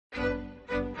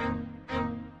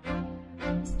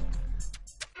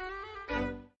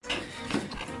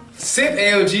SIP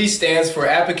ALG stands for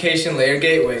Application Layer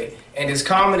Gateway and is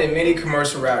common in many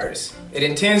commercial routers. It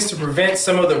intends to prevent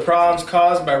some of the problems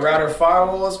caused by router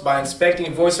firewalls by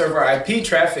inspecting voice over IP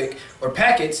traffic or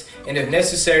packets and, if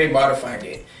necessary, modifying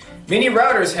it. Many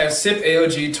routers have SIP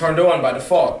ALG turned on by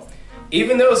default.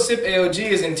 Even though SIP ALG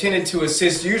is intended to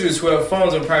assist users who have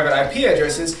phones on private IP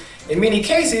addresses, in many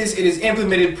cases it is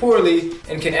implemented poorly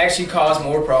and can actually cause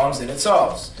more problems than it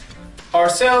solves.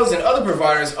 Ourselves and other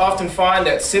providers often find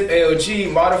that SIP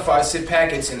ALG modifies SIP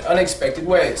packets in unexpected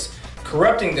ways,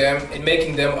 corrupting them and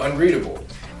making them unreadable.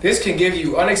 This can give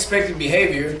you unexpected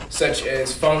behavior such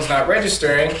as phones not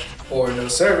registering or no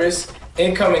service,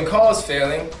 incoming calls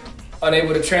failing,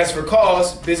 unable to transfer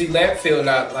calls, busy lamp field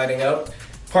not lighting up,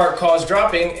 part calls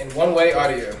dropping, and one-way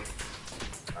audio.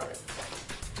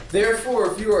 Therefore,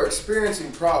 if you are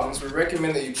experiencing problems, we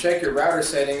recommend that you check your router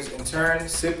settings and turn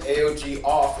SIP ALG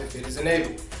off if it is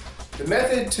enabled. The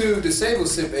method to disable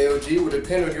SIP ALG will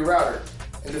depend on your router.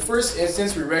 In the first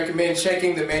instance, we recommend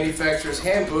checking the manufacturer's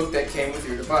handbook that came with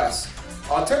your device.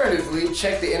 Alternatively,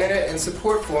 check the internet and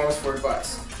support forums for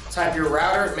advice. Type your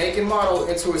router, make, and model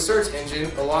into a search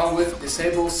engine along with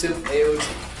disable SIP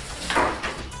ALG.